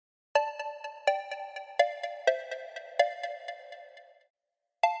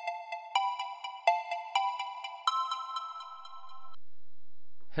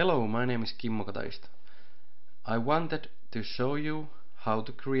Hello, my name is Kimmo Kataista. I wanted to show you how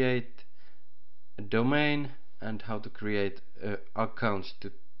to create a domain and how to create accounts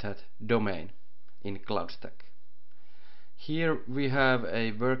to that domain in Cloudstack. Here we have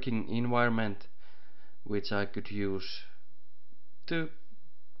a working environment which I could use to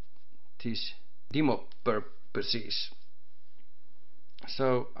these demo purposes.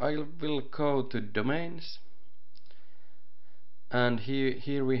 So I will go to domains, and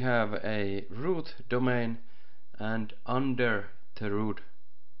here we have a root domain, and under the root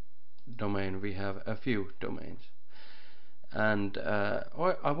domain we have a few domains. And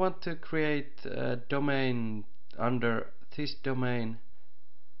I want to create a domain under this domain.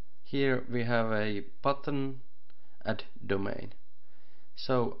 Here we have a button add domain.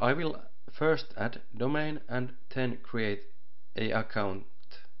 So I will first add domain and then create a account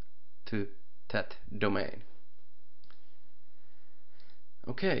to that domain.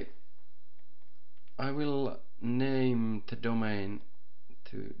 Okay, I will name the domain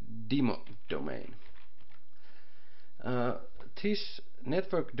to demo domain. This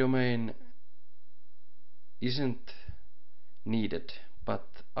network domain isn't needed, but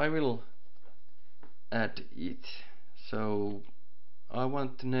I will add it. So I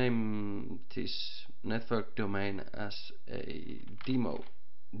want to name this network domain as a demo.lan.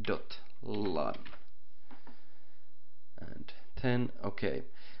 And then OK.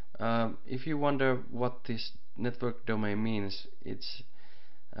 If you wonder what this network domain means, it's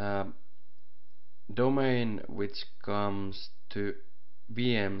domain which comes to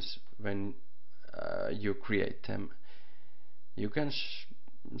VMs when you create them. You can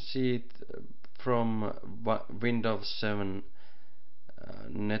see it from Windows 7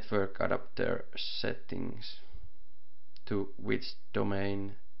 network adapter settings to which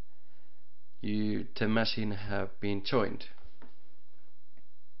domain the machine have been joined.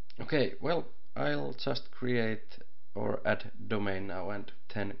 Okay, well, I'll just create or add domain now and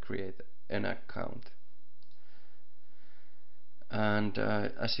then create an account. And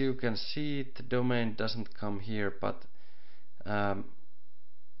as you can see, the domain doesn't come here, but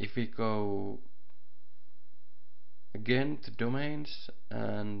if we go again to domains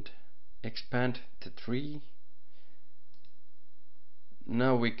and expand the tree,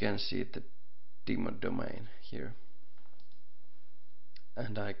 now we can see the demo domain here.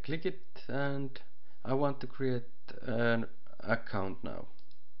 And I click it and I want to create an account now.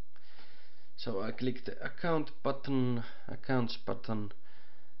 So I click the account button, accounts button,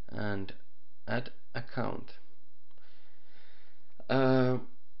 and add account.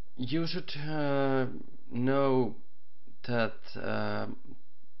 You should know that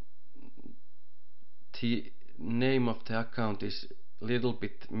the name of the account is a little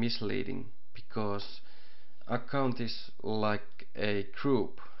bit misleading, because account is like a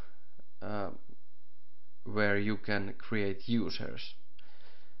group where you can create users.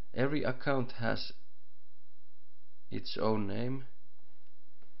 Every account has its own name,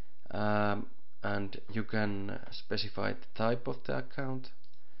 and you can specify the type of the account,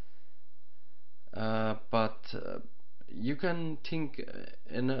 but you can think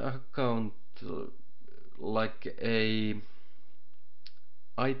an account like a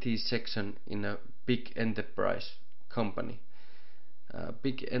IT section in a big enterprise company.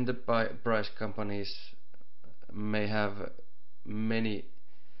 Big enterprise companies may have many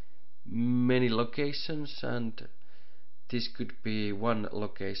locations, and this could be one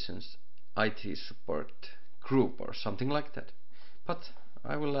location's IT support group or something like that. But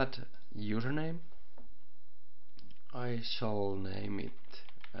I will add username. I shall name it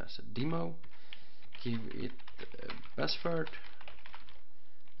as a demo, give it a password,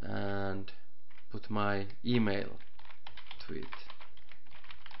 and put my email to it.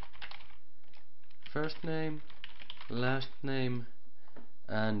 First name, last name,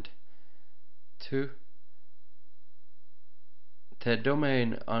 and to the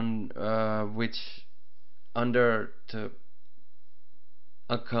domain which under the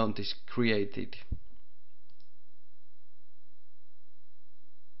account is created.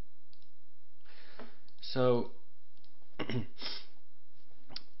 So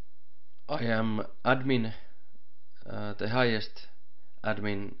I am admin, the highest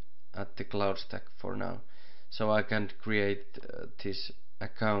admin at the Cloudstack for now, so I can create this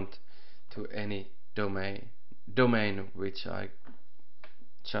account to any domain which I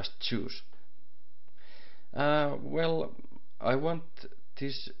just choose. Well, I want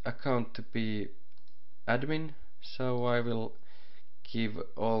this account to be admin, so I will give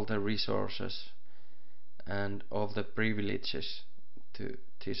all the resources and all the privileges to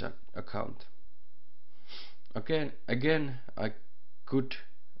this account. Again, I could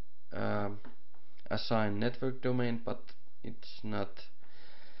assign network domain, but it's not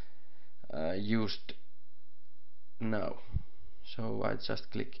used now, so I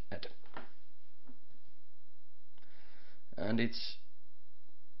just click add, and it's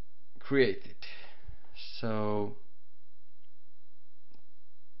created. So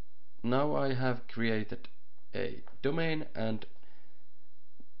now I have created a domain and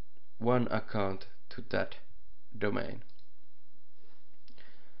one account to that domain.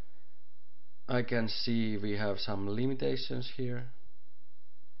 I can see we have some limitations here,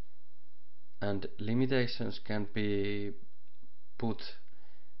 and limitations can be put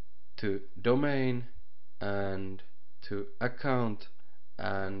to domain and to account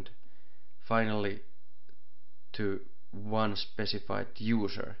and finally to one specified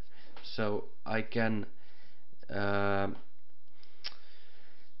user. So I can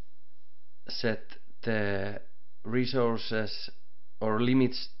set the resources or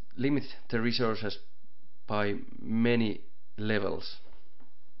limit the resources by many levels.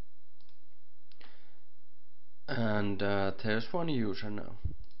 And there's one user now.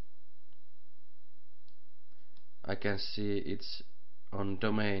 I can see it's on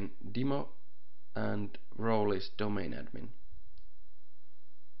domain demo and role is domain admin,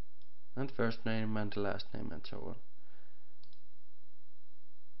 and first name and last name and so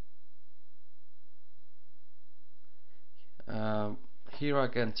on. Here I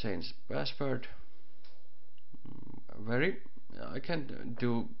can change password. I can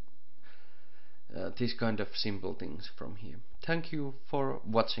do these kind of simple things from here. Thank you for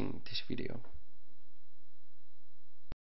watching this video.